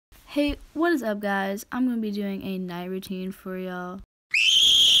Hey, what is up, guys? I'm gonna be doing a night routine for y'all.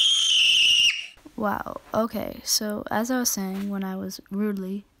 Wow, okay, so as I was saying when I was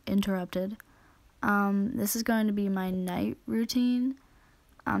rudely interrupted, this is going to be my night routine.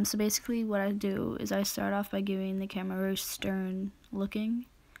 So basically what I do is I start off by giving the camera very stern looking,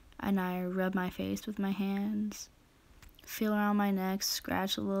 and I rub my face with my hands, feel around my neck,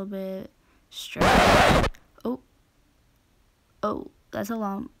 scratch a little bit, stretch. Oh, that's a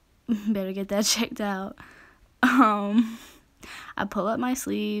lump. Better get that checked out. I pull up my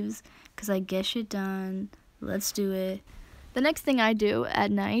sleeves because I get shit done. Let's do it. The next thing I do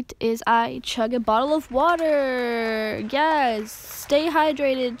at night is I chug a bottle of water. Yes, stay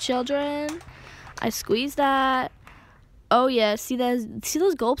hydrated, children. I squeeze that. Oh yeah, see those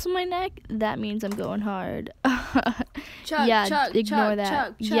gulps on my neck? That means I'm going hard. Chug, yeah, chug, ignore chug, that.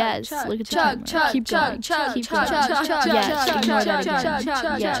 chug, Yes, chug, look at the chug, camera. Keep chug, going. chug, Keep chug, going. chug, chug, Yes, chug, ignore that chug, again.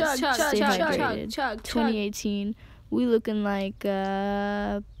 chug, Yes, chug, stay chug, hydrated. chug, 2018, we looking like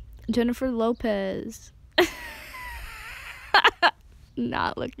Jennifer Lopez.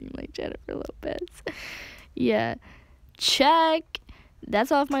 Not looking like Jennifer Lopez. Yeah, check.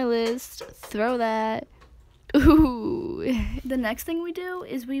 That's off my list. Throw that. Ooh. The next thing we do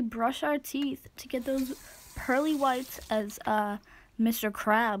is we brush our teeth to get those pearly whites, as Mr.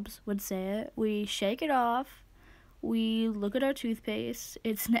 Krabs would say it. We shake it off. We look at our toothpaste.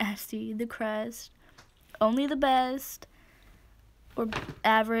 It's nasty. The Crest. Only the best. Or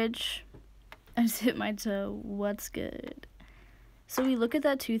average. I just hit my toe. What's good? So we look at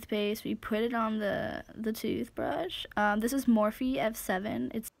that toothpaste. We put it on the toothbrush. This is Morphe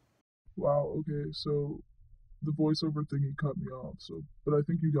F7. It's Wow, okay, so the voiceover thingy cut me off, but I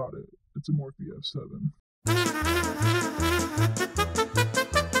think you got it. It's a Morphe F7.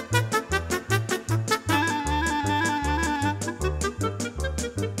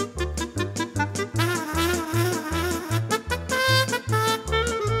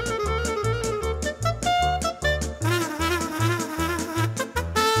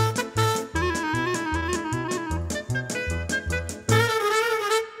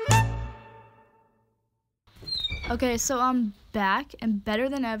 Okay, so I'm back and better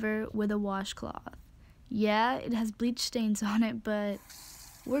than ever with a washcloth. Yeah, it has bleach stains on it, but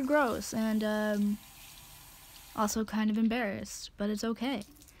we're gross and also kind of embarrassed, but it's okay.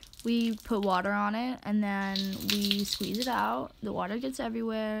 We put water on it and then we squeeze it out. The water gets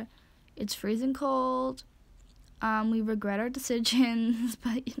everywhere. It's freezing cold. We regret our decisions,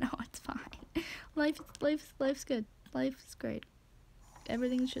 but you know, it's fine. Life's good. Life's great.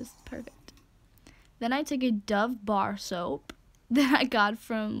 Everything's just perfect. Then I take a Dove bar soap that I got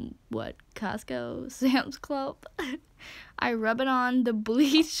from, Costco? Sam's Club. I rub it on the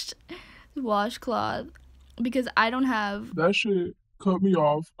bleached washcloth because I don't have... That shit cut me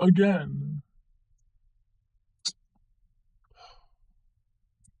off again.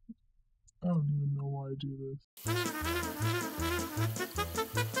 I don't even know why I do this.